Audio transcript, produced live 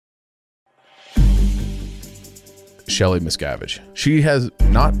Shelly Miscavige. She has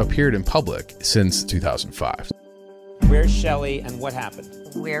not appeared in public since 2005. Where's Shelly and what happened?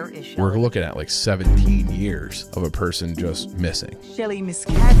 Where is Shelly? We're looking at like 17 years of a person just missing. Shelly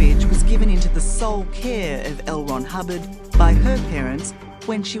Miscavige was given into the sole care of L. Ron Hubbard by her parents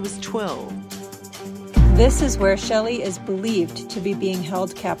when she was 12. This is where Shelly is believed to be being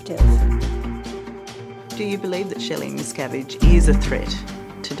held captive. Do you believe that Shelly Miscavige is a threat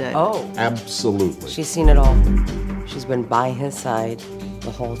today? Oh, Absolutely. she's seen it all. She's been by his side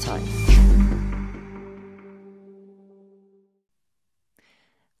the whole time.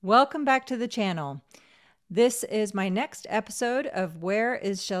 Welcome back to the channel. This is my next episode of Where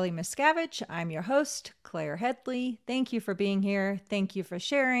is Shelly Miscavige? I'm your host, Claire Headley. Thank you for being here. Thank you for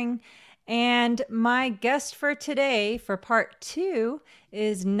sharing. And my guest for today, for part 2,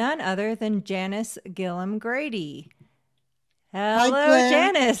 is none other than Janis Gillum Grady. Hello, Hi,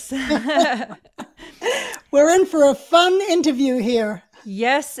 Janis. We're in for a fun interview here.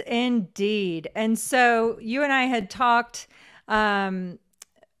 Yes, indeed. And so you and I had talked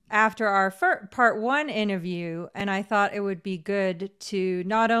after our part 1 interview, and I thought it would be good to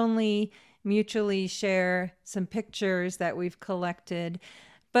not only mutually share some pictures that we've collected,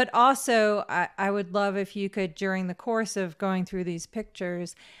 but also I would love if you could, during the course of going through these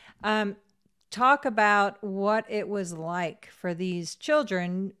pictures, talk about what it was like for these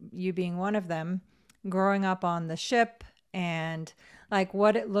children, you being one of them, growing up on the ship, and like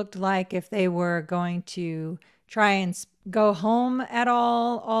what it looked like if they were going to try and go home at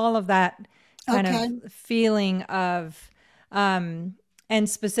all of that kind of feeling of, and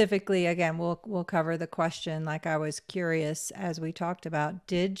specifically, again, we'll cover the question, like I was curious as we talked about,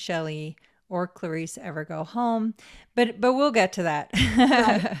 did Shelly or Clarice ever go home? But we'll get to that.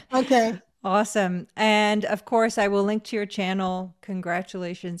 Right. Okay. Awesome. And of course, I will link to your channel.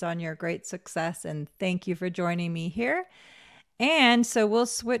 Congratulations on your great success. And thank you for joining me here. And so we'll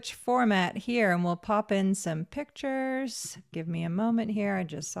switch format here and we'll pop in some pictures. Give me a moment here. I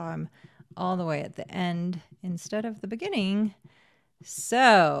just saw them all the way at the end instead of the beginning.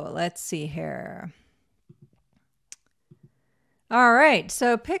 So let's see here. All right.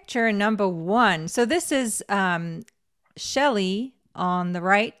 So picture number 1. So this is Shelly on the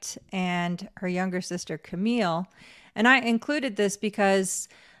right and her younger sister, Camille. And I included this because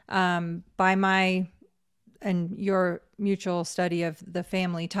by my and your mutual study of the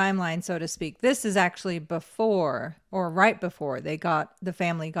family timeline, so to speak, this is actually before or right before the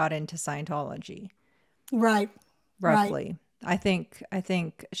family got into Scientology. Right. Roughly. Right. I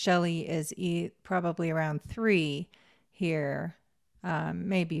think Shelly is probably around 3 here,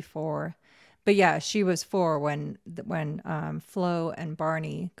 maybe 4. But yeah, she was 4 when Flo and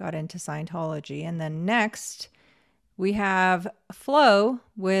Barney got into Scientology. And then next we have Flo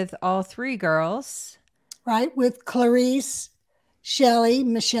with all 3 girls. Right, with Clarice, Shelly,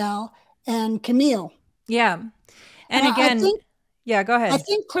 Michelle, and Camille. Yeah. And again, yeah, go ahead. I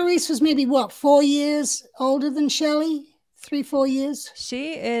think Clarice was maybe, 4 years older than Shelly? 3-4 years?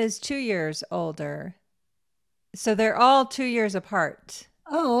 She is 2 years older. So they're all 2 years apart.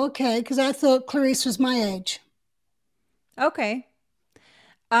 Oh, okay, because I thought Clarice was my age. Okay.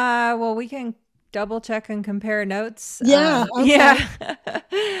 Well, we can double check and compare notes. Yeah. Okay.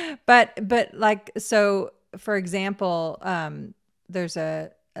 Yeah. but like, so for example, there's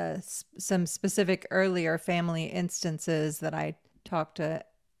some specific earlier family instances that I talked to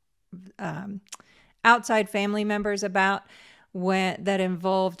outside family members about that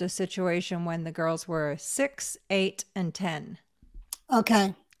involved a situation when the girls were 6, 8, and 10.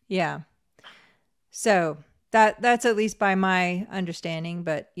 Okay. Yeah. So that's at least by my understanding,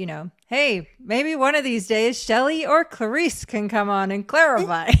 but hey, maybe one of these days Shelly or Clarice can come on and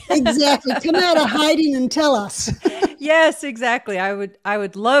clarify. Exactly. Come out of hiding and tell us. Yes, exactly. I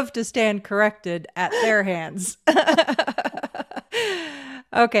would love to stand corrected at their hands.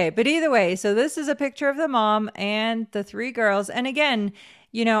 Okay, but either way, so this is a picture of the mom and the 3 girls. And again,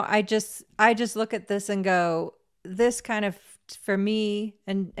 I just look at this and go, this kind of, for me,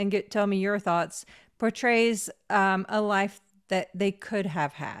 and tell me your thoughts, portrays a life that they could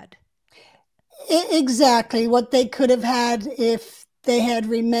have had. Exactly what they could have had if they had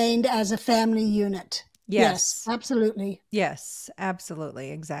remained as a family unit. Yes. Absolutely. Yes,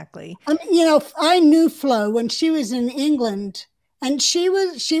 absolutely. Exactly. I knew Flo when she was in England, and she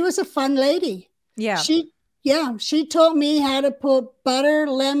was a fun lady. Yeah. She taught me how to put butter,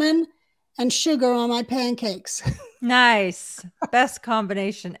 lemon, and sugar on my pancakes. Nice. Best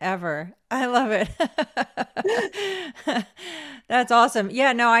combination ever. I love it. That's awesome.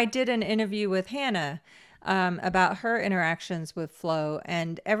 Yeah, no, I did an interview with Hannah about her interactions with Flo,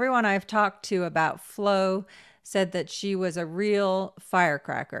 and everyone I've talked to about Flo said that she was a real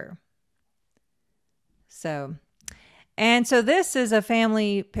firecracker. So this is a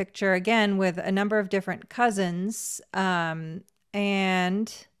family picture again with a number of different cousins and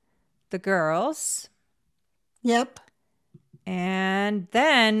the girls. Yep. And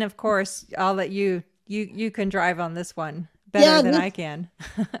then, of course, I'll let you can drive on this one better than I can.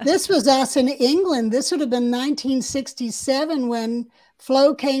 This was us in England. This would have been 1967 when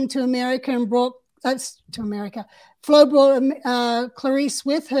Flo came to America and brought us to America. Flo brought Clarice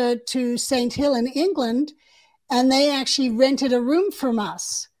with her to St. Hill in England, and they actually rented a room from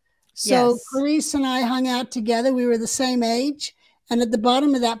us. So Yes. Clarice and I hung out together. We were the same age. And at the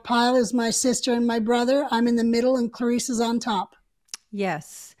bottom of that pile is my sister and my brother. I'm in the middle, and Clarice is on top.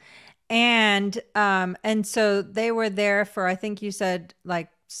 Yes. And so they were there for, I think you said like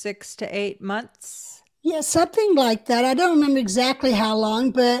 6 to 8 months. Yeah, something like that. I don't remember exactly how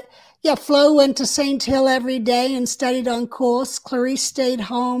long, but yeah, Flo went to St. Hill every day and studied on course. Clarice stayed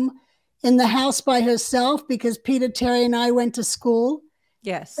home in the house by herself because Peter, Terry, and I went to school.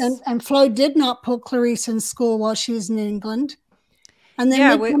 Yes. And Flo did not put Clarice in school while she was in England. And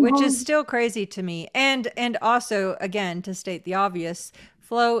then which is still crazy to me. And also, again, to state the obvious,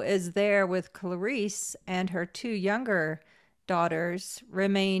 Flo is there with Clarice, and her 2 younger daughters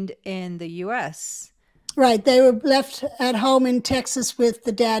remained in the U.S. Right. They were left at home in Texas with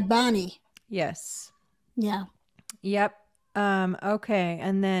the dad, Bonnie. Yes. Yeah. Yep. Okay.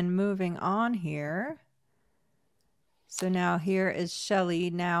 And then moving on here. So now here is Shelly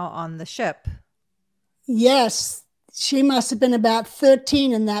now on the ship. Yes. She must have been about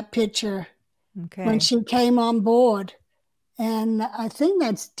 13 in that picture when she came on board. And I think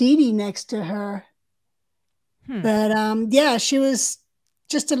that's Dee Dee next to her. But yeah, she was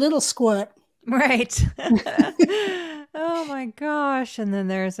just a little squirt. Right. Oh my gosh. And then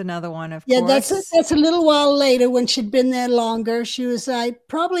there's another one, of course. course. That's a little while later when she'd been there longer. She was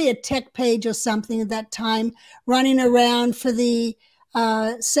probably a tech page or something at that time, running around for the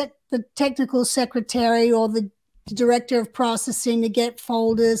technical secretary or the director of processing to get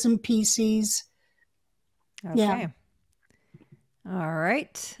folders and PCs. Okay. Yeah. All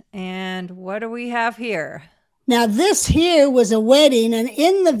right. And what do we have here? Now, this here was a wedding, and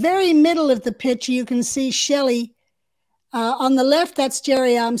in the very middle of the picture, you can see Shelly. On the left, that's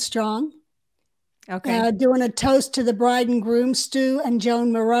Jerry Armstrong. Okay. Doing a toast to the bride and groom, Stu and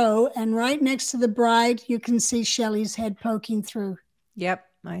Joan Moreau. And right next to the bride, you can see Shelly's head poking through. Yep,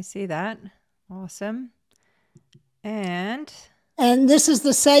 I see that. Awesome. And this is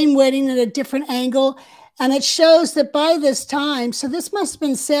the same wedding at a different angle. And it shows that by this time, so this must have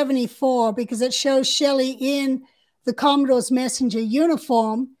been 74 because it shows Shelly in the Commodore's Messenger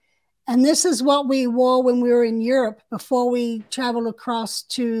uniform. And this is what we wore when we were in Europe before we traveled across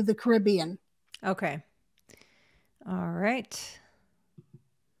to the Caribbean. Okay. All right.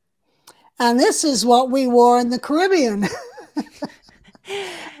 And this is what we wore in the Caribbean.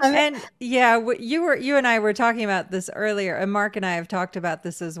 And yeah, you and I were talking about this earlier, and Mark and I have talked about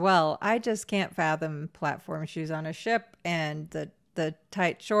this as well. I just can't fathom platform shoes on a ship and the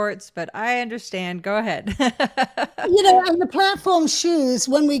tight shorts, but I understand. Go ahead. And the platform shoes,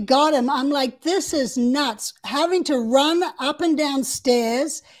 when we got them, I'm like, this is nuts. Having to run up and down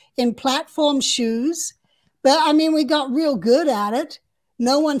stairs in platform shoes. But I mean, we got real good at it.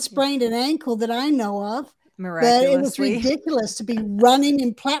 No one sprained an ankle that I know of. But it was ridiculous to be running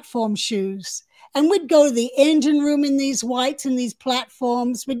in platform shoes. And we'd go to the engine room in these whites and these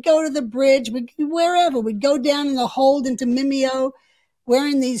platforms. We'd go to the bridge, wherever. We'd go down in the hold into Mimeo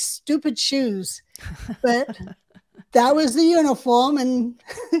wearing these stupid shoes. But that was the uniform.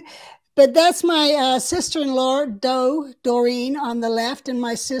 But that's my sister-in-law, Doreen, on the left, and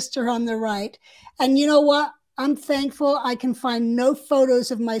my sister on the right. And you know what? I'm thankful I can find no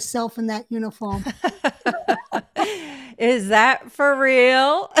photos of myself in that uniform. Is that for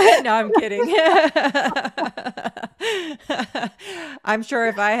real? No, I'm kidding. I'm sure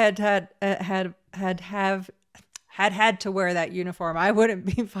if I had to wear that uniform, I wouldn't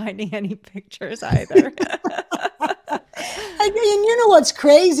be finding any pictures either. And you know what's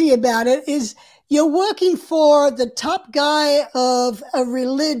crazy about it is you're working for the top guy of a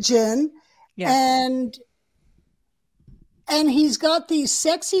religion, and he's got these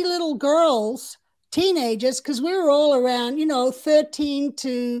sexy little girls, teenagers, because we were all around, 13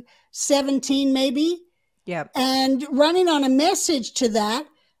 to 17 maybe. Yep. And running on a message to that.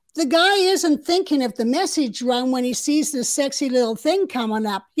 The guy isn't thinking of the message run when he sees this sexy little thing coming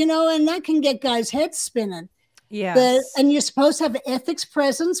up, and that can get guys' heads spinning. Yeah. And you're supposed to have ethics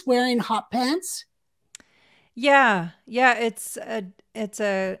presence wearing hot pants. Yeah. Yeah. It's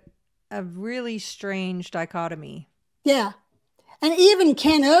a really strange dichotomy. Yeah. And even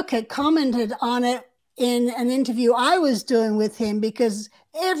Ken Urquhart commented on it in an interview I was doing with him, because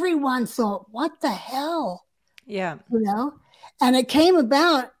everyone thought, what the hell? Yeah. You know? And it came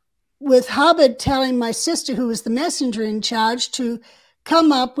about with Hubbard telling my sister, who was the messenger in charge, to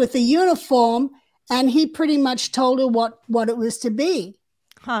come up with a uniform, and he pretty much told her what it was to be.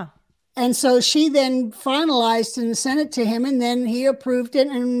 Huh. And so she then finalized and sent it to him, and then he approved it,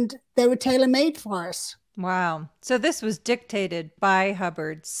 and they were tailor-made for us. Wow. So this was dictated by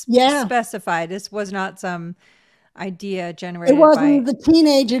Hubbard. Yeah. Specified. This was not some idea generated It wasn't by... the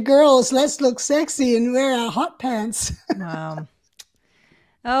teenager girls, let's look sexy and wear our hot pants. Wow.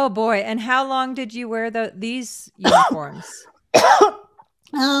 Oh boy. And how long did you wear these uniforms?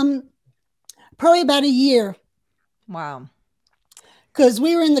 Probably about a year, Wow. because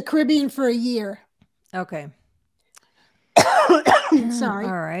we were in the Caribbean for a year. Okay. Sorry.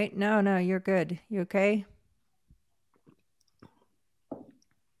 All right. No, you're good. You okay?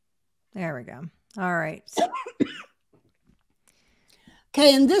 There we go. All right.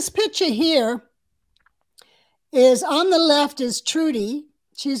 Okay, and this picture here is, on the left is Trudy.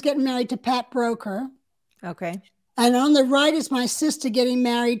 She's getting married to Pat Broker. Okay. And on the right is my sister getting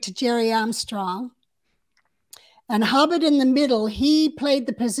married to Jerry Armstrong. And Hubbard in the middle, he played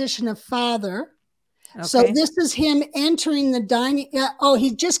the position of father. Okay. So this is him entering the dining.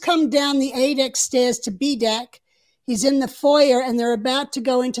 He's just come down the A deck stairs to B deck. He's in the foyer, and they're about to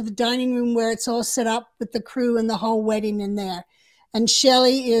go into the dining room where it's all set up with the crew and the whole wedding in there. And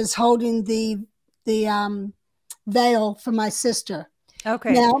Shelly is holding the veil for my sister.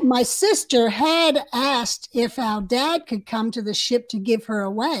 Okay. Now, my sister had asked if our dad could come to the ship to give her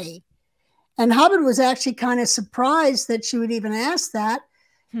away. And Hubbard was actually kind of surprised that she would even ask that,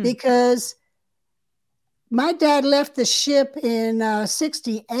 because my dad left the ship in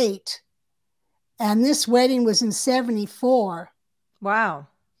 68, and this wedding was in 74. Wow.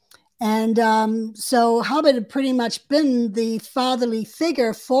 And so Hubbard had pretty much been the fatherly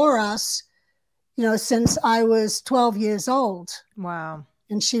figure for us, you know, since I was 12 years old. Wow.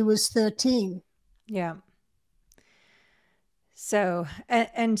 And she was 13. Yeah. So,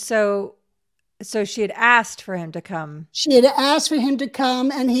 and so she had asked for him to come. She had asked for him to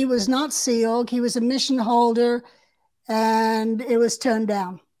come, and he was not sealed. He was a mission holder, and it was turned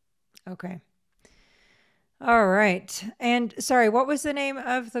down. Okay. All right. And sorry, what was the name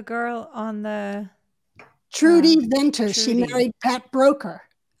of the girl on the... Trudy Venter. She Trudy. married Pat Broker.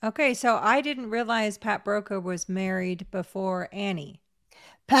 Okay, so I didn't realize Pat Broker was married before Annie.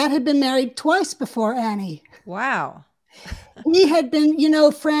 Pat had been married twice before Annie. Wow. He had been, you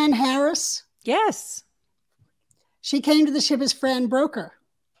know, Fran Harris. Yes. She came to the ship as Fran Broker.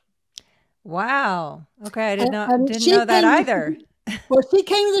 Wow. Okay, I didn't she know that came- either. Well, she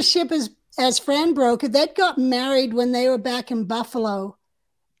came to the ship as Fran Broker. They'd got married when they were back in Buffalo,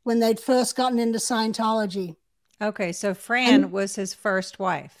 when they'd first gotten into Scientology. Okay, so Fran was his first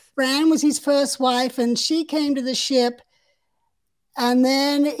wife. Fran was his first wife, and she came to the ship. And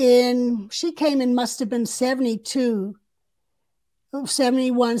then she came in, must have been 72,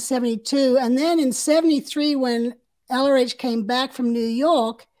 71, 72. And then in 73, when LRH came back from New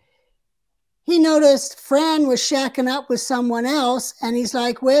York, he noticed Fran was shacking up with someone else, and he's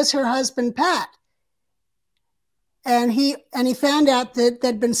like, "Where's her husband, Pat?" And he found out that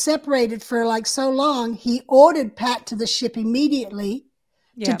they'd been separated for like so long. He ordered Pat to the ship immediately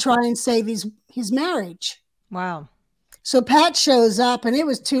to try and save his marriage. Wow. So Pat shows up, and it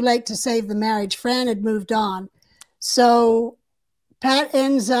was too late to save the marriage. Fran had moved on. So Pat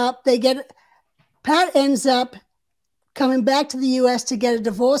ends up coming back to the U.S. to get a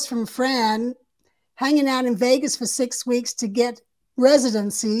divorce from Fran, hanging out in Vegas for 6 weeks to get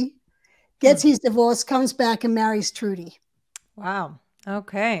residency, gets his divorce, comes back and marries Trudy. Wow.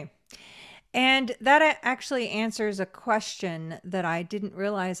 Okay. And that actually answers a question that I didn't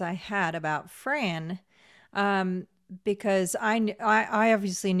realize I had about Fran, because I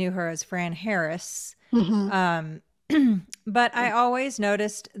obviously knew her as Fran Harris. Mm-hmm. But I always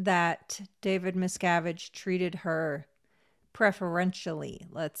noticed that David Miscavige treated her preferentially,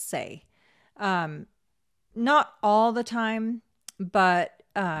 let's say. Not all the time, but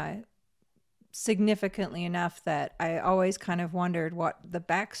significantly enough that I always kind of wondered what the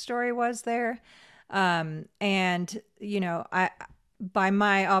backstory was there. And, you know, by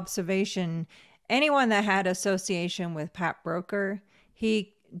my observation, anyone that had association with Pat Broker,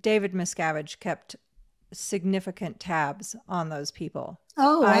 David Miscavige kept significant tabs on those people.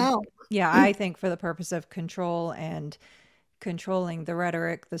 Oh, wow. I think for the purpose of control and controlling the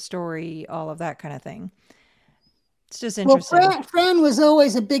rhetoric, the story, all of that kind of thing. It's just Well, interesting. Fran was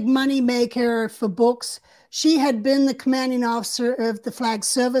always a big money maker for books. She had been the commanding officer of the Flag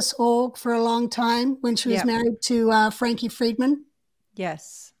Service Org for a long time when she was Yep. married to Frankie Friedman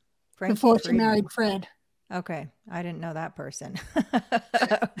Yes. Frankie before she Friedman. married Fred. Okay. I didn't know that person.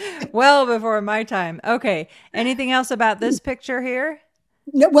 Well, before my time. Okay. Anything else about this picture here?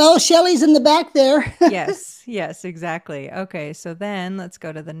 No, well, Shelly's in the back there. Yes. Yes, exactly. Okay. So then let's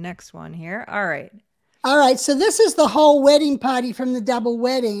go to the next one here. All right. All right, so this is the whole wedding party from the double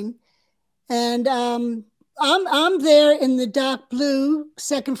wedding, and I'm there in the dark blue,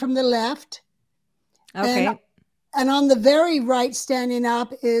 second from the left. Okay. And on the very right, standing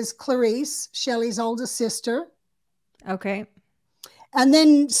up, is Clarice, Shelly's older sister. Okay. And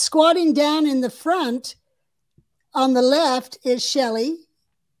then squatting down in the front, on the left, is Shelly.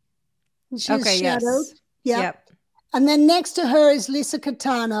 She's Okay. shadowed. Yes. Yep. And then next to her is Lisa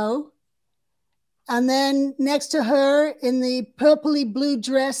Catano. And then next to her in the purpley blue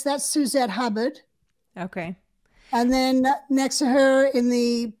dress, that's Suzette Hubbard. Okay. And then next to her in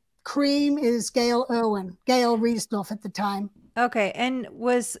the cream is Gail Irwin, Gail Riesdorf at the time. Okay. And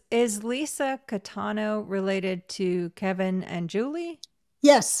is Lisa Catano related to Kevin and Julie?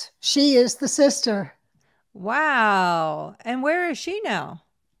 Yes, she is the sister. Wow. And where is she now?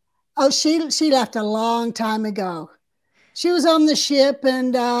 Oh, she left a long time ago. She was on the ship,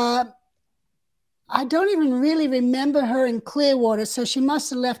 and I don't even really remember her in Clearwater, so she must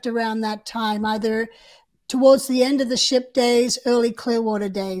have left around that time, either towards the end of the ship days, early Clearwater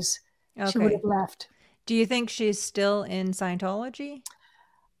days. She would Okay. have left. Do you think she's still in Scientology,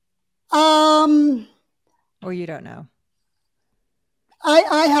 Um, or you don't know?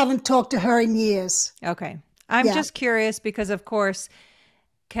 I haven't talked to her in years. Okay. I'm Yeah. just curious because, of course,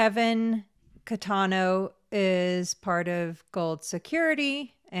 Kevin Catano is part of Gold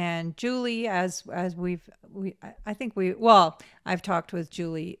Security, and Julie, as I've talked with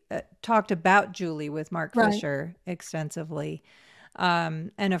Julie, talked about Julie with Mark Right. Fisher extensively.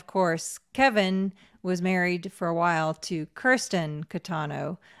 And of course, Kevin was married for a while to Kirsten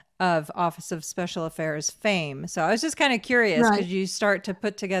Catano of Office of Special Affairs fame. So I was just kind of curious Right. because you start to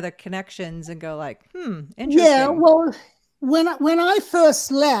put together connections and go like, interesting. Yeah, well, when I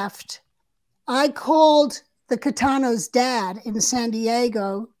first left, I called the Catano's dad in San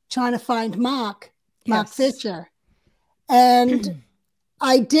Diego trying to find Mark Yes. Fisher. And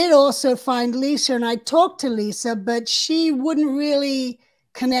I did also find Lisa, and I talked to Lisa, but she wouldn't really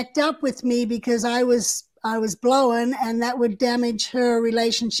connect up with me because I was blowing, and that would damage her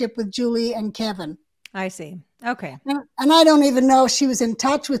relationship with Julie and Kevin. I see. Okay. And I don't even know if she was in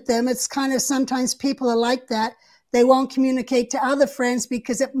touch with them. It's kind of sometimes people are like that. They won't communicate to other friends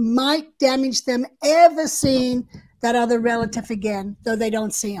because it might damage them ever seeing that other relative again, though they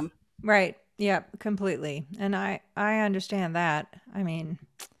don't see him. Right. Yep. Completely. And I understand that. I mean,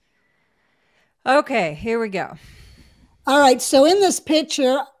 okay, here we go. All right. So in this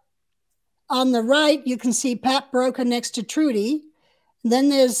picture on the right, you can see Pat Broker next to Trudy. Then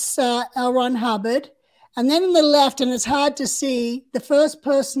there's L. Ron Hubbard. And then in the left, and it's hard to see, the first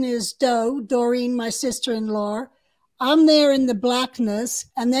person is Doreen, my sister-in-law. I'm there in the blackness.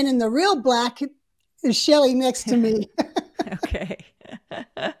 And then in the real black is Shelly next to me. Okay.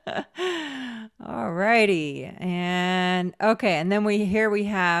 All righty. And okay. And then we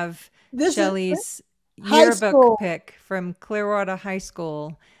have This is Shelly's high yearbook school. pic from Clearwater High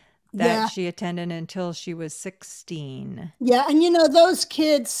School that Yeah. she attended until she was 16. Yeah, and you know, those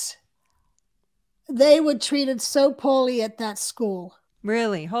kids, they were treated so poorly at that school.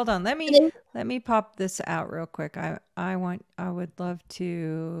 Really? Hold on. Let me pop this out real quick. I would love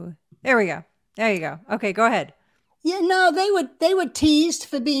to. There we go. There you go. Okay, go ahead. Yeah, no, they were teased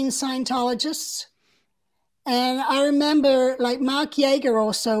for being Scientologists. And I remember, like, Mark Yeager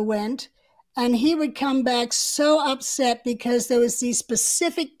also went, and he would come back so upset because there was these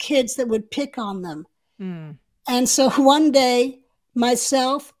specific kids that would pick on them. And so one day,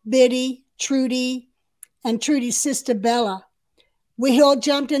 myself, Biddy, Trudy, and Trudy's sister Bella, we all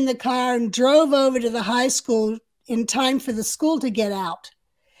jumped in the car and drove over to the high school in time for the school to get out.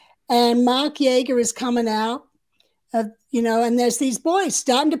 And Mark Yeager is coming out, and there's these boys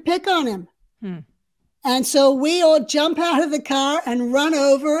starting to pick on him. And so we all jump out of the car and run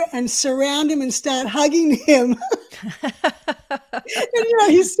over and surround him and start hugging him. And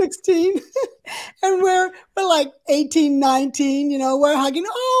he's 16. And we're like 18, 19, we're hugging.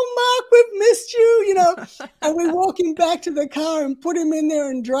 Oh, Mark, we've missed you, And we're walking back to the car and put him in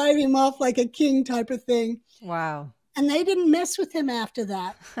there and drive him off like a king type of thing. Wow. And they didn't mess with him after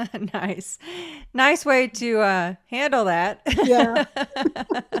that. Nice way to handle that. Yeah.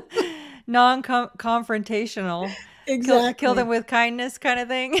 Non-confrontational. exactly. Kill them with kindness kind of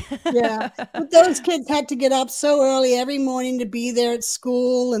thing. Yeah. But those kids had to get up so early every morning to be there at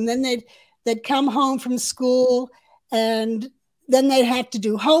school. And then they'd come home from school, and then they'd have to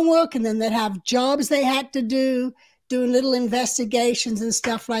do homework, and then they'd have jobs they had to do, doing little investigations and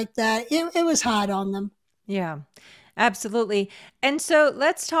stuff like that. It was hard on them. Yeah, absolutely. And so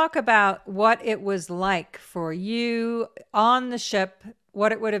let's talk about what it was like for you on the ship,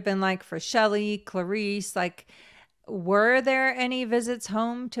 what it would have been like for Shelly, Clarice. Like, were there any visits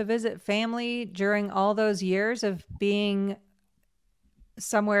home to visit family during all those years of being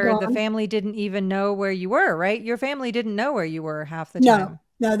somewhere the family didn't even know where you were, right? Your family didn't know where you were half the time.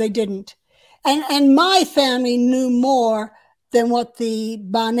 No, they didn't. And my family knew more than what the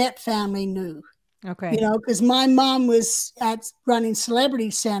Barnett family knew. Okay. You know, because my mom was running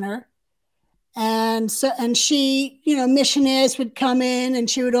Celebrity Center, and she, you know, missionaries would come in, and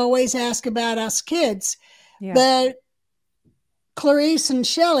she would always ask about us kids. Yeah. But Clarice and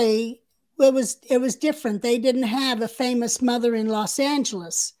Shelly, it was different. They didn't have a famous mother in Los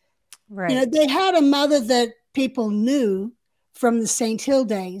Angeles. Right. You know, they had a mother that people knew from the St. Hill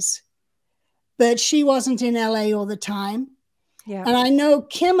days, but she wasn't in LA all the time. Yeah. And I know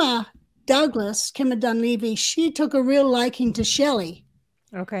Kimma Dunleavy, she took a real liking to Shelly.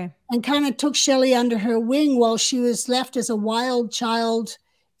 Okay. And kind of took Shelly under her wing while she was left as a wild child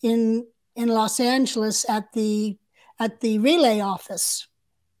in Los Angeles at the relay office.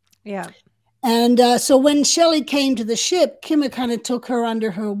 Yeah. And so when Shelly came to the ship, Kimma kind of took her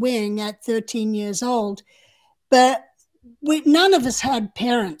under her wing at 13 years old. But none of us had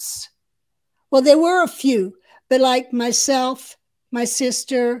parents. Well, there were a few, but like myself, my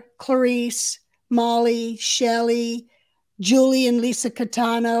sister, Clarice, Molly, Shelly, Julie and Lisa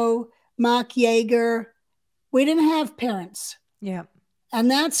Catano, Mark Yeager, we didn't have parents. Yeah. And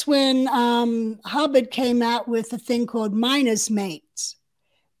that's when Hubbard came out with a thing called minors' mates,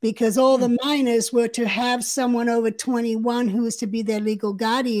 because all the minors were to have someone over 21 who was to be their legal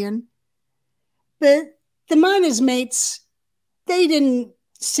guardian. But the minors' mates, they didn't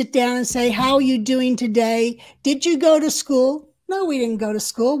sit down and say, how are you doing today? Did you go to school? No, we didn't go to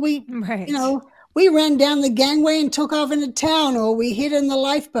school. We, you know, we ran down the gangway and took off into town, or we hid in the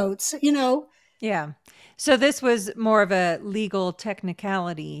lifeboats, you know. Yeah. So this was more of a legal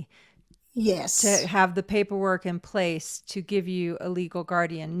technicality. Yes. To have the paperwork in place to give you a legal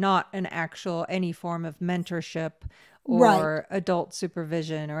guardian, not an actual, any form of mentorship or adult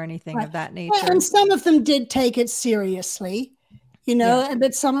supervision or anything of that nature. And some of them did take it seriously, you know,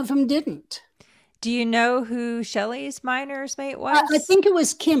 but some of them didn't. Do you know who Shelly's minors mate was? I think it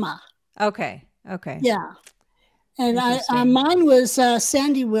was Kimma. Okay. Okay. Yeah. And mine was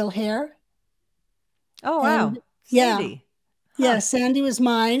Sandy Wilhair. Oh, wow. And, Sandy. Yeah. Sandy was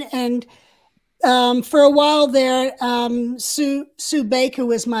mine. And for a while there, Sue Baker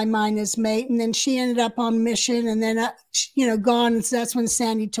was my miner's mate. And then she ended up on mission and then, you know, gone. And so that's when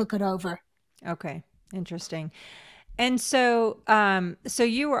Sandy took it over. Okay. Interesting. And so, so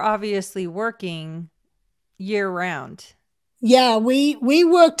you were obviously working year round. Yeah, we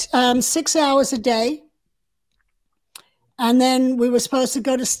worked 6 hours a day. And then we were supposed to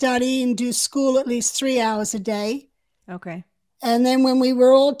go to study and do school at least 3 hours a day. Okay. And then when we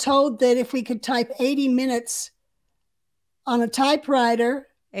were all told that if we could type 80 minutes on a typewriter,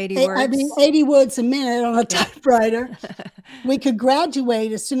 80 words a minute on a typewriter, we could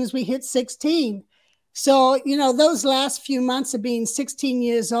graduate as soon as we hit 16. So, you know, those last few months of being 16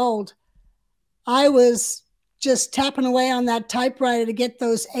 years old, I was just tapping away on that typewriter to get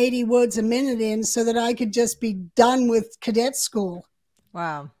those 80 words a minute in so that I could just be done with cadet school.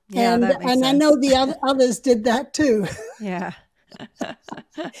 Wow. Yeah, that makes sense. I know the others did that too. Yeah.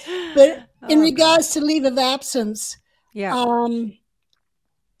 But in regards to leave of absence, I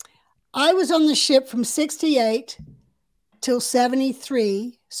was on the ship from 68 till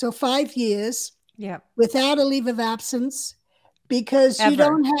 73, so 5 years. Yeah. Without a leave of absence, because you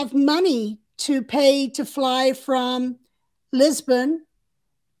don't have money to pay to fly from Lisbon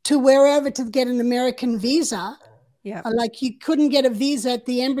to wherever to get an American visa. Yeah. Like you couldn't get a visa at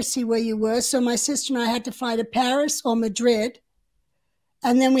the embassy where you were. So my sister and I had to fly to Paris or Madrid.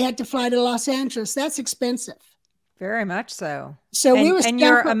 And then we had to fly to Los Angeles. That's expensive. Very much so. So we were, and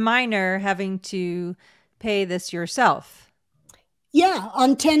you're a minor having to pay this yourself. Yeah,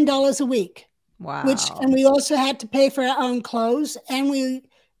 on $10 a week. Wow. And we also had to pay for our own clothes, and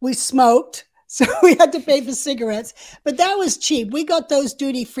we smoked, so we had to pay for cigarettes. But that was cheap. We got those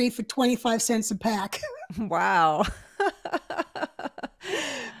duty free for 25 cents a pack. Wow.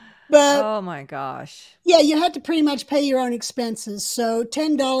 But oh my gosh. Yeah, you had to pretty much pay your own expenses. So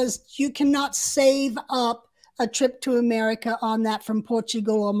 $10, you cannot save up a trip to America on that from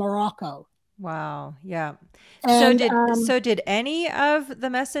Portugal or Morocco. Wow. Yeah. And, So did any of the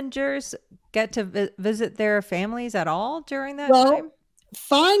messengers get to visit their families at all during that time?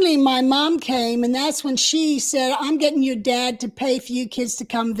 Finally, my mom came, and that's when she said, I'm getting your dad to pay for you kids to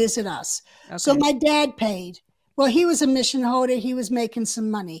come visit us. Okay. So my dad paid. Well, he was a mission holder. He was making some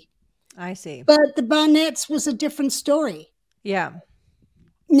money. I see. But the Barnetts was a different story. Yeah.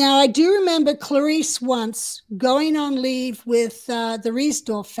 Now, I do remember Clarice once going on leave with the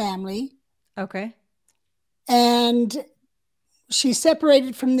Riesdorf family. Okay. And she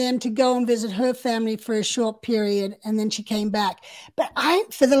separated from them to go and visit her family for a short period, and then she came back. But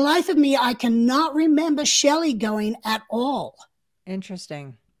for the life of me, I cannot remember Shelly going at all.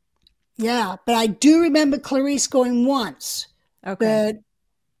 Interesting. Yeah, but I do remember Clarice going once. Okay.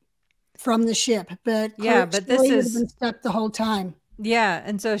 But from the ship. But yeah, but this Shelly would is have been stuck the whole time. Yeah,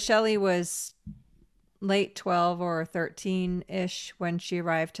 and so Shelly was late 12 or 13-ish when she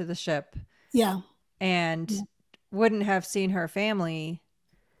arrived to the ship. Yeah. And wouldn't have seen her family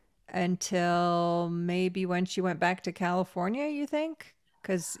until maybe when she went back to California, you think?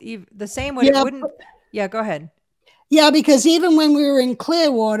 Because the same would wouldn't. Yeah, go ahead. Yeah, because even when we were in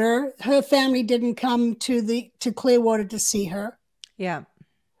Clearwater, her family didn't come to Clearwater to see her. Yeah.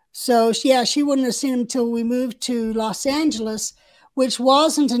 So she wouldn't have seen him until we moved to Los Angeles, which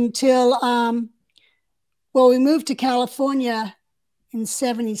wasn't until we moved to California in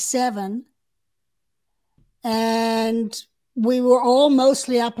 77. And we were all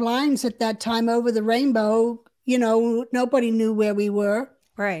mostly up lines at that time over the rainbow. You know, nobody knew where we were.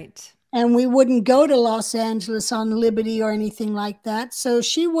 Right. And we wouldn't go to Los Angeles on Liberty or anything like that. So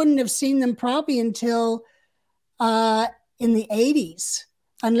she wouldn't have seen them probably until in the 80s.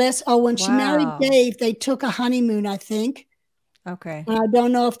 Unless, when she married Dave, they took a honeymoon, I think. Okay. And I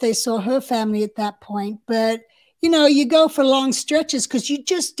don't know if they saw her family at that point. But, you know, you go for long stretches because you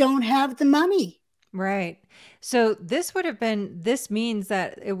just don't have the money. Right. So this means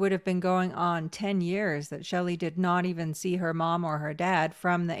that it would have been going on 10 years that Shelly did not even see her mom or her dad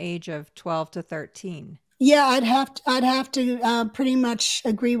from the age of 12 to 13. Yeah, I'd have to pretty much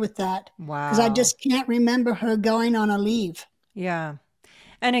agree with that. Wow. Because I just can't remember her going on a leave. Yeah.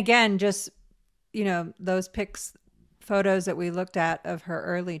 And again, just, you know, those photos that we looked at of her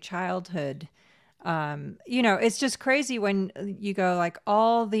early childhood, you know, it's just crazy when you go like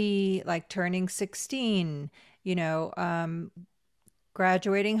all the like turning 16, you know,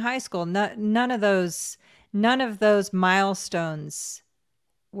 graduating high school. None of those milestones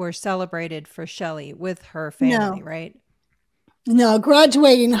were celebrated for Shelly with her family, right? No,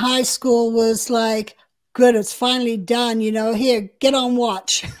 graduating high school was like, good, it's finally done, you know, here, get on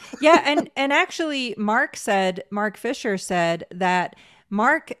watch. Yeah, and actually Mark Fisher said that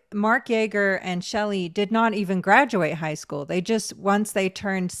Mark Yeager and Shelly did not even graduate high school. They just, once they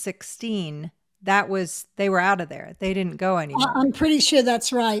turned 16, they were out of there. They didn't go anymore. I'm pretty sure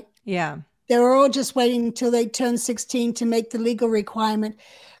that's right. Yeah. They were all just waiting until they turned 16 to make the legal requirement.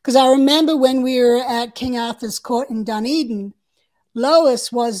 Because I remember when we were at King Arthur's Court in Dunedin,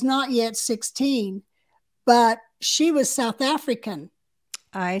 Lois was not yet 16, but she was South African.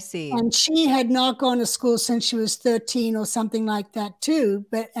 I see. And she had not gone to school since she was 13 or something like that too.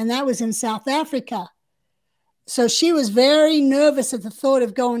 And that was in South Africa. So she was very nervous at the thought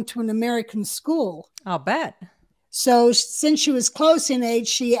of going to an American school. I'll bet. So since she was close in age,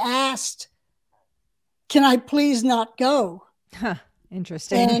 she asked, can I please not go? Huh.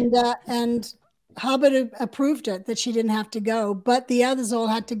 Interesting. And Hubbard approved it that she didn't have to go, but the others all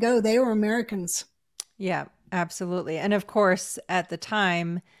had to go. They were Americans. Yeah, absolutely. And of course, at the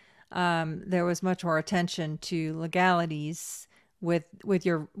time, there was much more attention to legalities with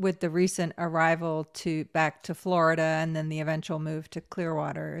the recent arrival back to Florida and then the eventual move to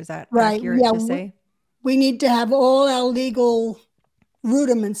Clearwater. Is that accurate to say? We need to have all our legal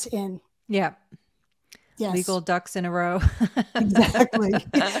rudiments in. Yeah. Yes. Legal ducks in a row. Exactly.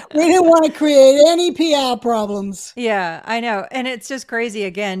 We didn't want to create any PR problems. Yeah, I know. And it's just crazy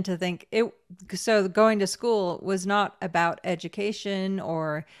again to think so going to school was not about education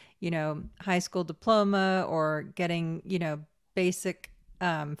or, you know, high school diploma or getting, you know, basic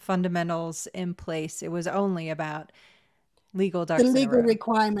fundamentals in place. It was only about legal ducks in a row. The legal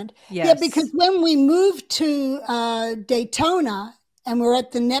requirement. Yes. Yeah, because when we moved to Daytona and we're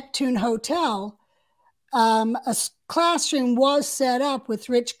at the Neptune Hotel, a classroom was set up with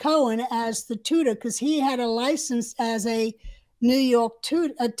Rich Cohen as the tutor because he had a license as a New York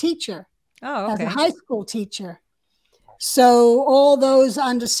teacher. Oh, okay. As a high school teacher. So all those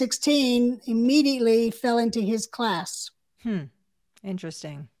under 16 immediately fell into his class.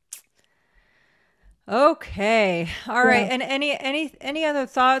 Interesting. Okay. All right. Yeah. And any other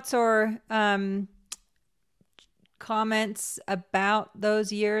thoughts or comments about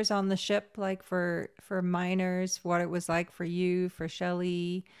those years on the ship, like for minors, what it was like for you, for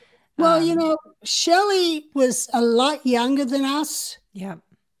Shelly? Well, Shelly was a lot younger than us. Yeah.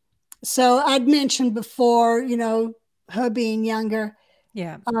 So I'd mentioned before, her being younger.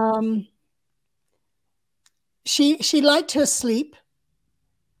 Yeah. She liked her sleep.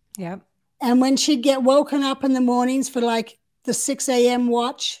 Yeah. And when she'd get woken up in the mornings for like the 6 a.m.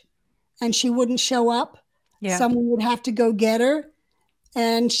 watch and she wouldn't show up, Yeah. someone would have to go get her.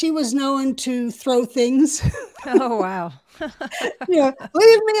 And she was known to throw things. Oh, wow.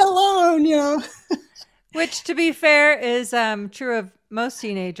 Leave me alone, Which, to be fair, is true of most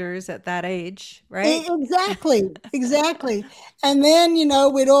teenagers at that age, right? Exactly. And then,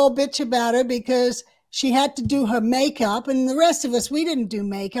 we'd all bitch about her because she had to do her makeup, and the rest of us, we didn't do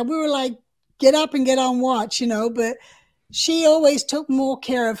makeup. We were like, get up and get on watch, but she always took more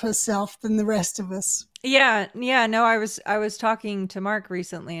care of herself than the rest of us. Yeah. No, I was talking to Mark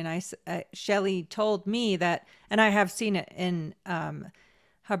recently, and Shelly told me that, and I have seen it in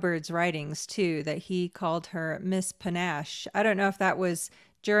Hubbard's writings too, that he called her Miss Panache. I don't know if that was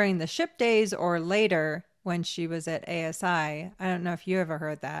during the ship days or later when she was at ASI. I don't know if you ever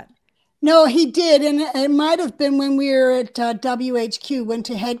heard that. No, he did. And it might have been when we were at WHQ, went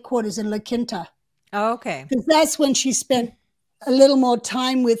to headquarters in La Quinta. Oh, okay. Because that's when she spent a little more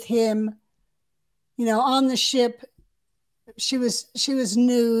time with him, on the ship. She was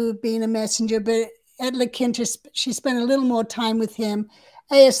new being a messenger, but at La Quinta, she spent a little more time with him.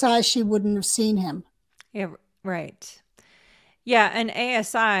 ASI, she wouldn't have seen him. Yeah, right. Yeah, and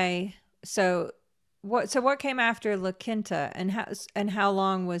ASI. So what came after La Quinta, and how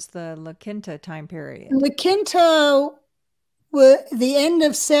long was the La Quinta time period? La Quinta were the end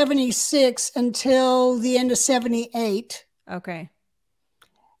of 76 until the end of 78. Okay.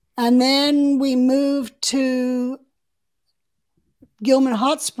 And then we moved to Gilman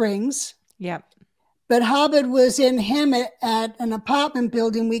Hot Springs. Yep. But Hubbard was in Hemet at an apartment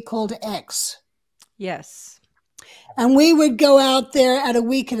building we called X. Yes. And we would go out there at a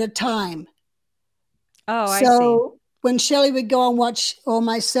week at a time. Oh, I see. So when Shelly would go on watch, or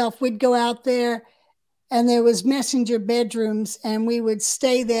myself, we'd go out there, and there was messenger bedrooms, and we would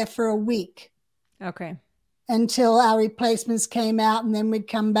stay there for a week. Okay. Until our replacements came out, and then we'd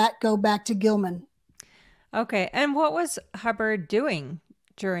go back to Gilman. Okay. And what was Hubbard doing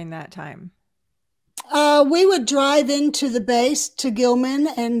during that time? We would drive into the base to Gilman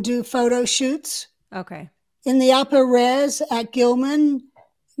and do photo shoots. Okay. In the upper res at Gilman,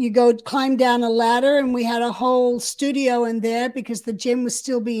 you go climb down a ladder, and we had a whole studio in there because the gym was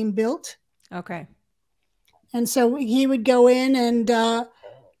still being built. Okay. And so he would go in, and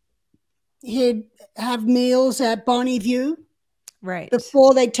he'd have meals at Bonnie View. Right.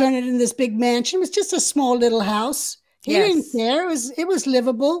 Before they turned it into this big mansion. It was just a small little house. He didn't care. It was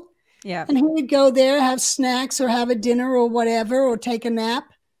livable. Yeah. And he would go there, have snacks or have a dinner or whatever, or take a nap.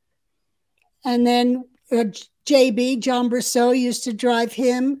 And then JB, John Brousseau, used to drive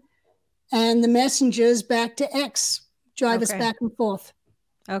him and the messengers back to X, drive us back and forth.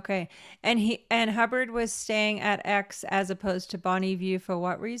 Okay. And Hubbard was staying at X as opposed to Bonnie View for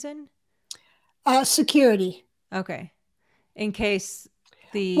what reason? Security. Okay. In case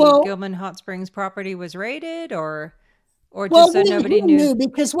the Gilman Hot Springs property was raided, or just so nobody knew?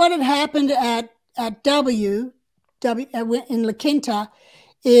 Because what had happened at W in La Quinta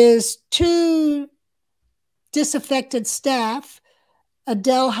is two disaffected staff,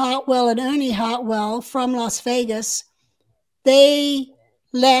 Adele Hartwell and Ernie Hartwell from Las Vegas. They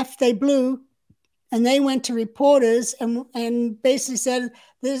left, they blew, and they went to reporters and basically said,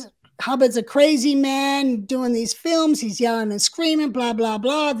 Hubbard's a crazy man doing these films. He's yelling and screaming, blah, blah,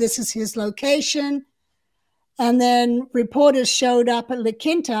 blah. This is his location. And then reporters showed up at La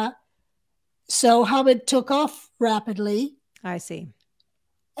Quinta. So Hubbard took off rapidly. I see.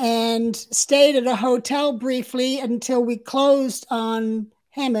 And stayed at a hotel briefly until we closed on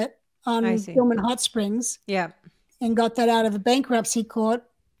Hemet, on Gilman Hot Springs. Yeah. And got that out of the bankruptcy court.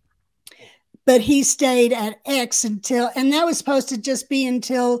 But he stayed at X and that was supposed to just be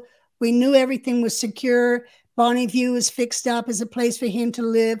until we knew everything was secure. Bonnie View was fixed up as a place for him to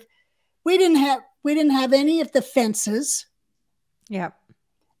live. We didn't have any of the fences. Yeah.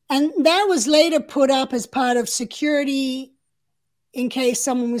 And that was later put up as part of security in case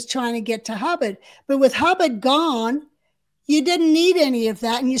someone was trying to get to Hubbard. But with Hubbard gone, you didn't need any of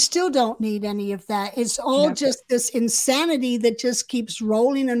that, and you still don't need any of that. It's all just this insanity that just keeps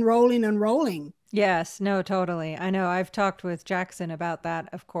rolling and rolling and rolling. Yes, no, totally. I know I've talked with Jackson about that,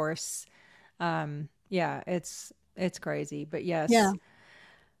 of course. Yeah, it's crazy, but yes. Yeah.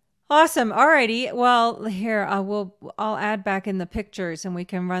 Awesome. Alrighty. Well, here I'll add back in the pictures and we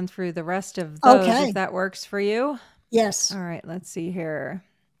can run through the rest of those Okay. if that works for you. Yes. All right, let's see here.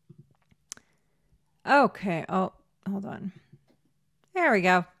 Okay. Oh, hold on. There we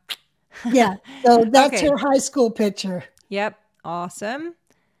go. Yeah. So that's Okay. her high school picture. Yep. Awesome.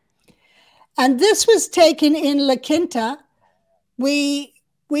 And this was taken in La Quinta. We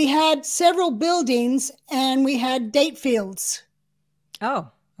had several buildings and we had date fields. Oh,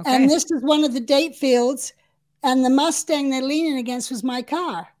 okay. And this is one of the date fields. And the Mustang they're leaning against was my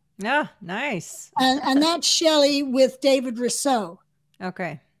car. Ah, nice. And that's Shelly with David Rousseau.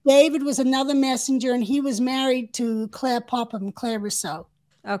 Okay. David was another messenger, and he was married to Claire Popham, Claire Rousseau.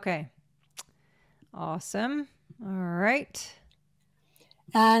 Okay. Awesome. All right.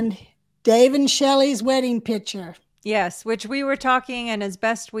 And Dave and Shelly's wedding picture. Yes, which we were talking, and as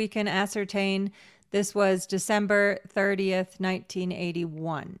best we can ascertain, this was December 30th,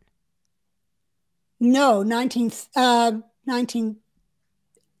 1981. No,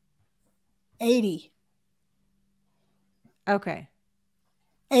 1980. Okay.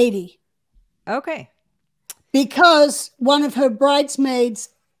 80. Okay. Because one of her bridesmaids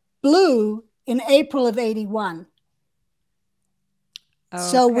blew in April of 81. Okay.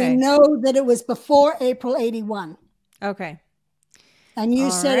 So we know that it was before April 81. Okay. And you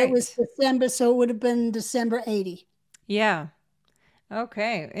All said it was right. December, so it would have been December 80. Yeah.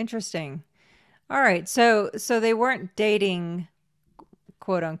 Okay. Interesting. All right. So they weren't dating,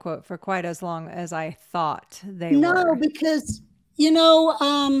 quote unquote, for quite as long as I thought they were. No, because,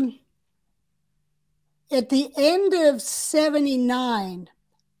 at the end of 79,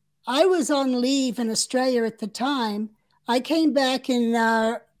 I was on leave in Australia at the time. I came back in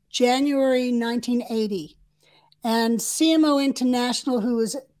January 1980. And CMO International, who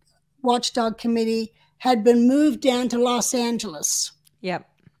was Watchdog Committee, had been moved down to Los Angeles. Yep.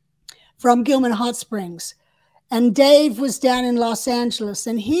 From Gilman Hot Springs. And Dave was down in Los Angeles.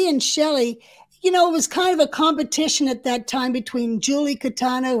 And he and Shelly, it was kind of a competition at that time between Julie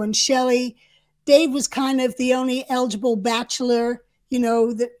Catano and Shelly. Dave was kind of the only eligible bachelor,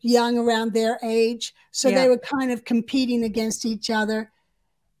 that young around their age. So Yeah. they were kind of competing against each other.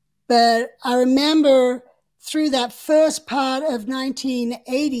 But I remember through that first part of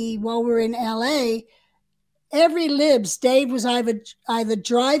 1980, while we were in LA, every libs, Dave was either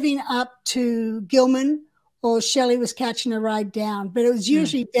driving up to Gilman or Shelly was catching a ride down. But it was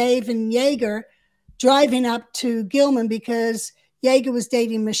usually Dave and Yeager driving up to Gilman because Yeager was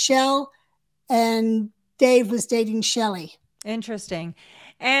dating Michelle and Dave was dating Shelly. Interesting.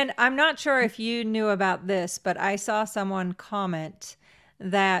 And I'm not sure if you knew about this, but I saw someone comment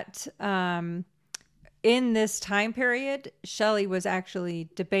that in this time period, Shelly was actually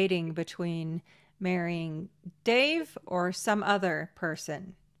debating between marrying Dave or some other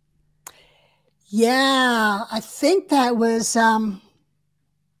person. Yeah, I think that was Tom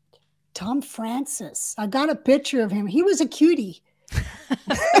Francis. I got a picture of him. He was a cutie.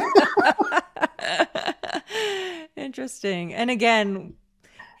 Interesting. And again,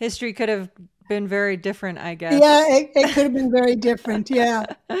 history could have been very different, I guess. Yeah, it could have been very different. Yeah.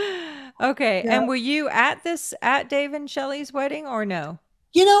 Okay. Yeah. And were you at Dave and Shelly's wedding or no?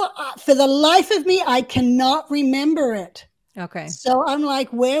 For the life of me, I cannot remember it. Okay. So I'm like,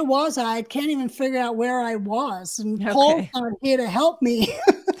 where was I? I can't even figure out where I was. And Okay. Paul's not here to help me.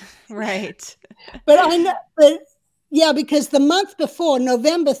 Right. But yeah, because the month before,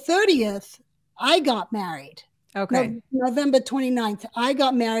 November 30th, I got married. Okay. November 29th, I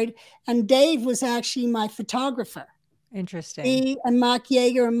got married, and Dave was actually my photographer. Interesting. He and Mark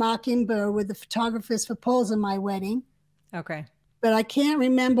Yeager and Mark Imber were the photographers for Paul's and my wedding. Okay. But I can't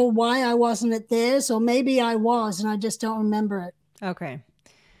remember why I wasn't at theirs, or maybe I was, and I just don't remember it. Okay.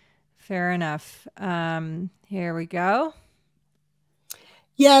 Fair enough. Here we go.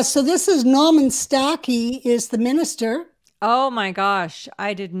 Yeah, so this is Norman Starkey is the minister. Oh my gosh.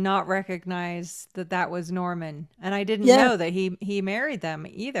 I did not recognize that was Norman. And I didn't Yeah. know that he married them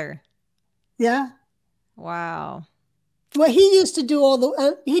either. Yeah. Wow. Well, he used to do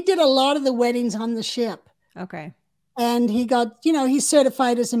he did a lot of the weddings on the ship. Okay. And he got, he's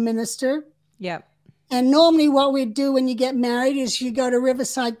certified as a minister. Yep. And normally what we do when you get married is you go to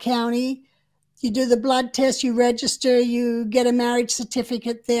Riverside County, you do the blood test, you register, you get a marriage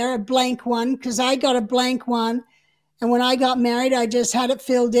certificate there, a blank one, because I got a blank one. And when I got married, I just had it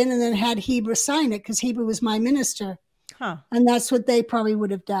filled in and then had Heber sign it because Heber was my minister. Huh. And that's what they probably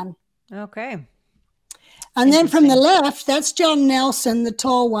would have done. Okay. And then from the left, that's John Nelson, the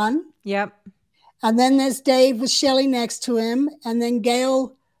tall one. Yep. And then there's Dave with Shelly next to him. And then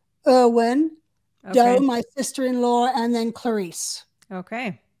Gail Irwin, Okay. Doe, my sister-in-law, and then Clarice.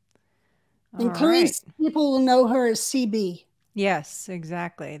 Okay. And All Clarice, right. people will know her as CB. Yes,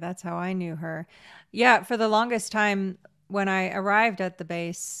 exactly. That's how I knew her. Yeah, for the longest time when I arrived at the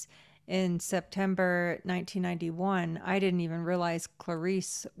base in September 1991, I didn't even realize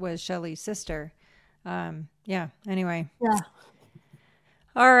Clarice was Shelly's sister. Yeah, anyway. Yeah.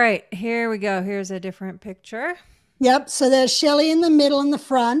 All right, here we go. Here's a different picture. Yep. So there's Shelly in the middle in the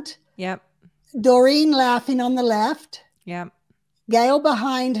front, Yep, Doreen laughing on the left, yep. Gail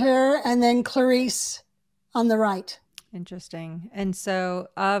behind her, and then Clarice on the right. Interesting. And so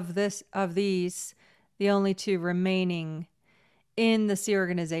of these, the only two remaining in the Sea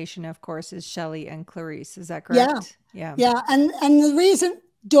organization, of course, is Shelly and Clarice. Is that correct? Yeah. Yeah. And the reason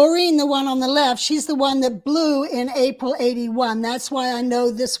Doreen, the one on the left, she's the one that blew in April 81. That's why I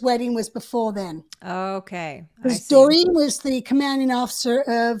know this wedding was before then. Okay. I Because see. Doreen was the commanding officer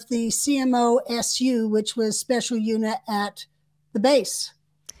of the CMO SU, which was special unit at the base.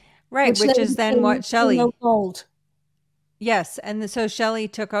 Right, which is then what Shelly. Gold. Yes, and so Shelly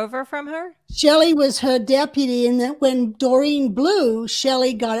took over from her? Shelly was her deputy, and then when Doreen blew,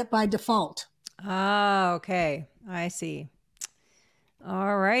 Shelly got it by default. Ah, okay. I see.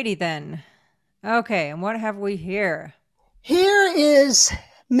 All righty then. Okay, and what have we here? Here is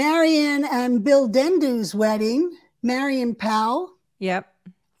Marion and Bill Dendu's wedding. Marion Powell. Yep.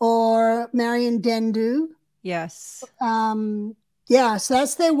 Or Marion Dendu. Yes. Yeah, so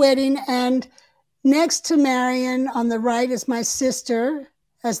that's their wedding. And next to Marion on the right is my sister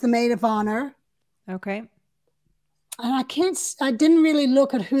as the maid of honor. Okay. And I didn't really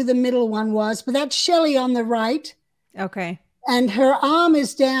look at who the middle one was, but that's Shelly on the right. Okay. And her arm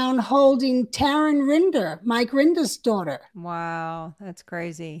is down holding Taryn Rinder, Mike Rinder's daughter. Wow, that's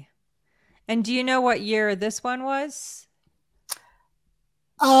crazy. And do you know what year this one was?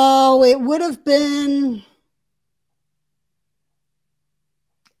 Oh, it would have been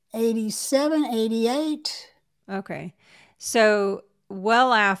 87, 88. Okay. So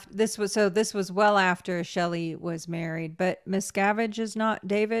this was well after Shelly was married, but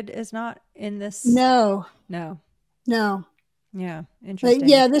David is not in this. No. Yeah. Interesting. But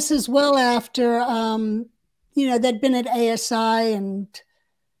yeah, this is well after, they'd been at ASI and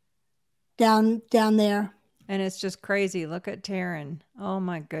down there. And it's just crazy. Look at Taryn. Oh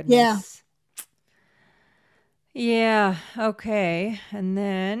my goodness. Yeah. Okay. And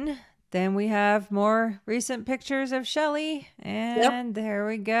then we have more recent pictures of Shelly, and There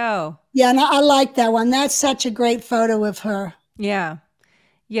we go. Yeah, and I like that one. That's such a great photo of her. Yeah.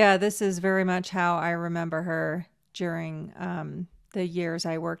 Yeah, this is very much how I remember her during the years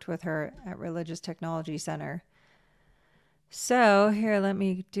I worked with her at Religious Technology Center. So here, let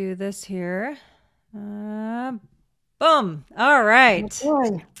me do this here. Boom. All right.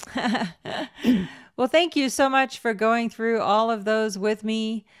 Oh, boy. Well, thank you so much for going through all of those with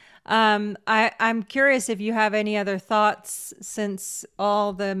me. I'm curious if you have any other thoughts since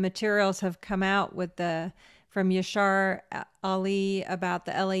all the materials have come out from Yashar Ali about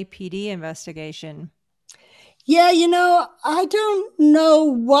the LAPD investigation. Yeah, I don't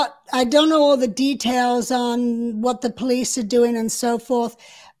know all the details on what the police are doing and so forth,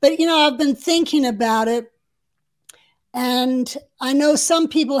 but, I've been thinking about it. And I know some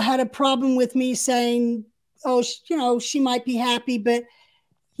people had a problem with me saying, oh, she might be happy, but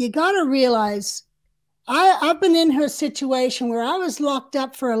you got to realize I've been in her situation where I was locked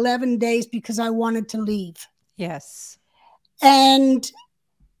up for 11 days because I wanted to leave. Yes. And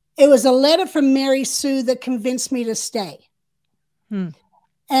it was a letter from Mary Sue that convinced me to stay.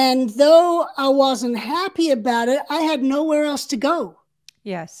 And though I wasn't happy about it, I had nowhere else to go.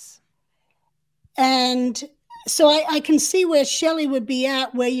 Yes. And so I can see where Shelly would be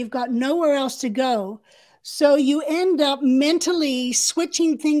at, where you've got nowhere else to go. So you end up mentally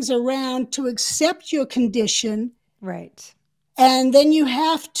switching things around to accept your condition. Right. And then you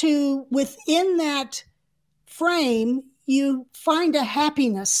have to, within that frame, you find a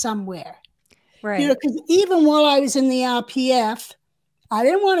happiness somewhere. Right. Because even while I was in the RPF, I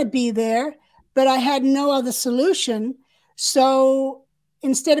didn't want to be there, but I had no other solution. So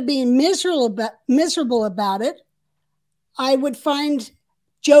instead of being miserable about it, I would find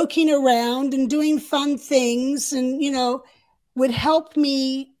joking around and doing fun things and, would help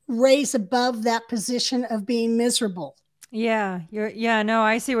me raise above that position of being miserable. Yeah. No,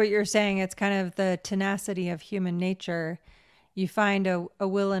 I see what you're saying. It's kind of the tenacity of human nature. You find a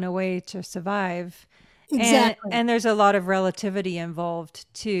will and a way to survive. Exactly. And there's a lot of relativity involved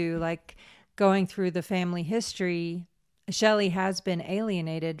too, like going through the family history. Shelly has been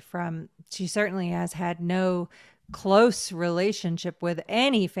alienated she certainly has had no close relationship with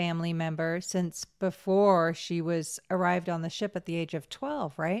any family member since before she was arrived on the ship at the age of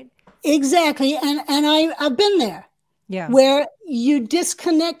 12, right? Exactly. And I've been there. Yeah. Where you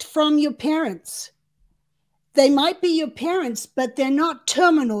disconnect from your parents. They might be your parents, but they're not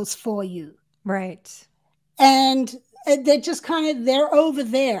terminals for you. Right. And they're just they're over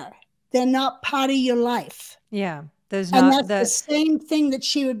there. They're not part of your life. Yeah. There's And not that's the same thing that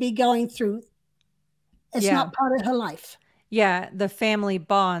she would be going through. It's not part of her life. Yeah. The family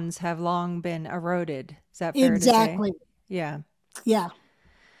bonds have long been eroded. Is that fair Exactly. to say? Yeah. Yeah.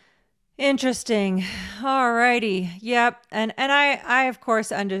 Interesting. All righty. Yep. And I of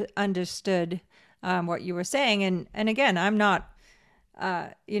course understood what you were saying. And again, I'm not,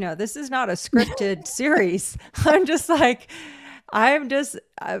 this is not a scripted series. I'm just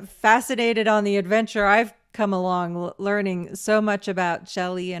fascinated on the adventure I've come along learning so much about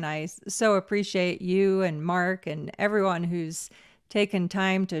Shelly. And I so appreciate you and Mark and everyone who's taken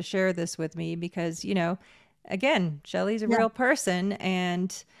time to share this with me because, again, Shelly's a real person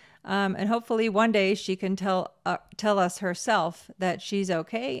and hopefully one day she can tell us herself that she's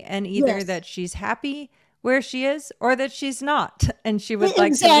okay and either that she's happy where she is or that she's not and she would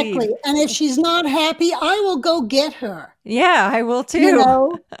like to leave. Exactly. And if she's not happy, I will go get her. Yeah, I will too.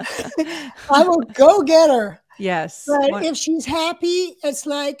 I will go get her. Yes. But if she's happy, it's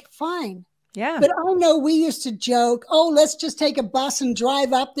like, fine. Yeah. But I know we used to joke, let's just take a bus and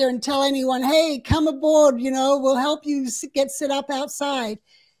drive up there and tell anyone, hey, come aboard, we'll help you get set up outside.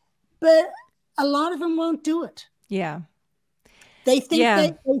 But a lot of them won't do it. Yeah. They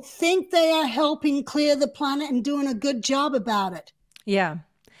think they are helping clear the planet and doing a good job about it. Yeah.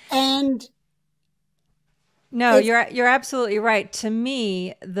 And no, you're absolutely right. To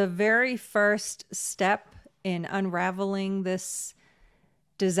me, the very first step in unraveling this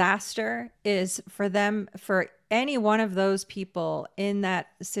disaster is for any one of those people in that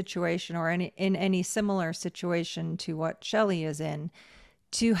situation or in any similar situation to what Shelly is in,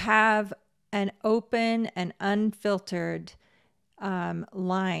 to have an open and unfiltered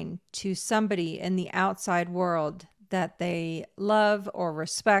line to somebody in the outside world that they love or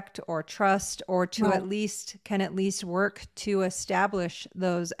respect or trust or to at least work to establish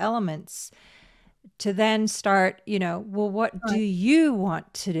those elements to then start, what do you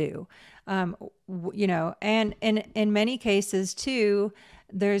want to do? And in many cases too,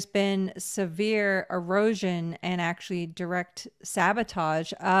 there's been severe erosion and actually direct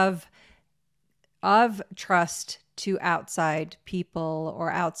sabotage of trust to outside people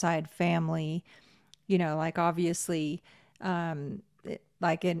or outside family, like obviously,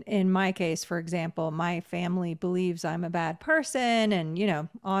 like in my case, for example, my family believes I'm a bad person and,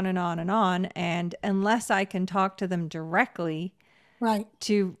 on and on and on. And unless I can talk to them directly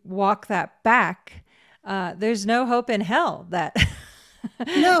to walk that back, there's no hope in hell that...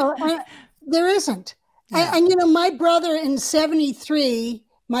 No, there isn't. Yeah. And my brother in 1973,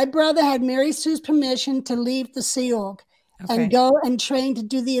 my brother had Mary Sue's permission to leave the Sea Org and go and train to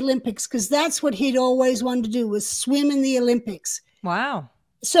do the Olympics because that's what he'd always wanted to do was swim in the Olympics. Wow.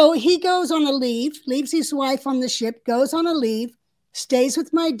 So he goes on a leave, leaves his wife on the ship, goes on a leave, stays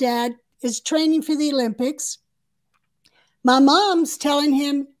with my dad, is training for the Olympics. My mom's telling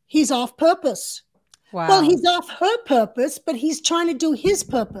him he's off purpose. Wow. Well, he's off her purpose, but he's trying to do his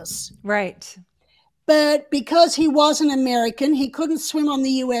purpose. Right. But because he wasn't American, he couldn't swim on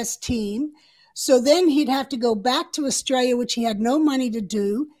the U.S. team. So then he'd have to go back to Australia, which he had no money to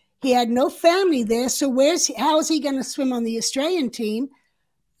do. He had no family there. So how is he going to swim on the Australian team?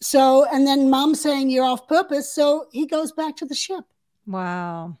 So, and then Mom's saying you're off purpose. So he goes back to the ship.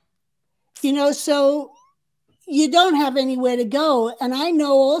 Wow. So you don't have anywhere to go. And I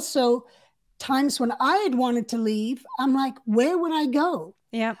know also times when I had wanted to leave, I'm like, where would I go?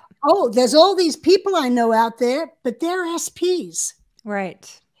 Yeah. Oh, there's all these people I know out there, but they're SPs.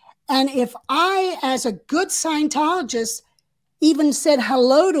 Right. And if I, as a good Scientologist, even said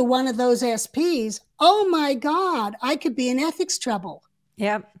hello to one of those SPs, oh my God, I could be in ethics trouble.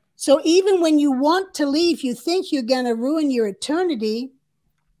 Yep. So even when you want to leave, you think you're going to ruin your eternity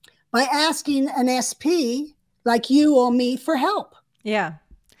by asking an SP like you or me for help. Yeah.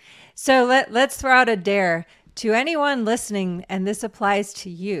 So let's throw out a dare to anyone listening, and this applies to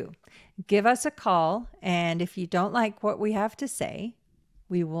you. Give us a call, and if you don't like what we have to say,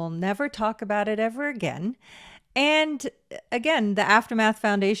 we will never talk about it ever again. And again, the Aftermath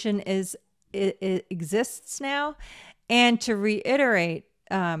Foundation it exists now. And to reiterate,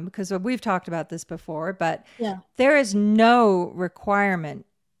 because we've talked about this before, but there is no requirement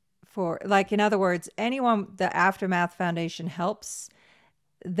for, like, in other words, anyone the Aftermath Foundation helps,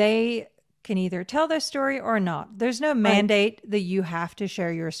 they can either tell their story or not. There's no mandate that you have to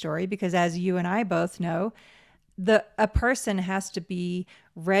share your story, because as you and I both know, a person has to be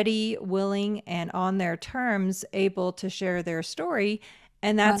ready, willing, and on their terms able to share their story.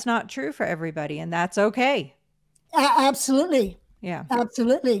 And that's not true for everybody. And that's okay. Absolutely. Yeah.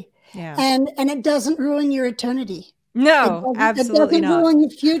 Absolutely. Yeah. And it doesn't ruin your eternity. No, absolutely it doesn't not. ruin your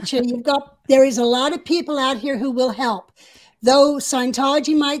future. There is a lot of people out here who will help. Though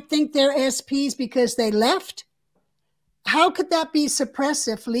Scientology might think they're SPs because they left, how could that be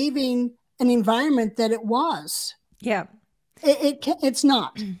suppressive, leaving an environment that it was? Yeah. It's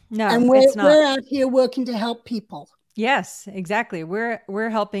not. No, and it's not. We're out here working to help people. Yes, exactly. We're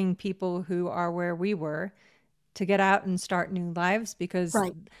helping people who are where we were to get out and start new lives, because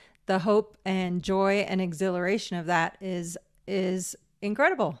the hope and joy and exhilaration of that is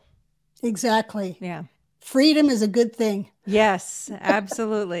incredible. Exactly. Yeah. Freedom is a good thing. Yes,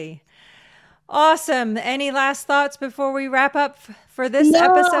 absolutely. Awesome. Any last thoughts before we wrap up for this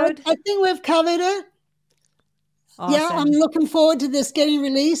episode? I think we've covered it. Awesome. Yeah, I'm looking forward to this getting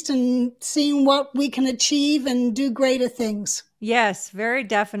released and seeing what we can achieve and do greater things. Yes, very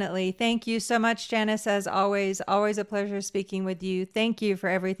definitely. Thank you so much, Janis. As always a pleasure speaking with you. Thank you for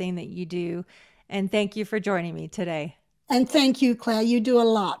everything that you do. And thank you for joining me today. And thank you, Claire. You do a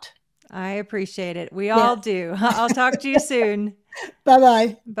lot. I appreciate it. We all do. I'll talk to you soon.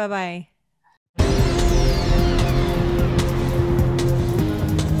 Bye-bye. Bye-bye.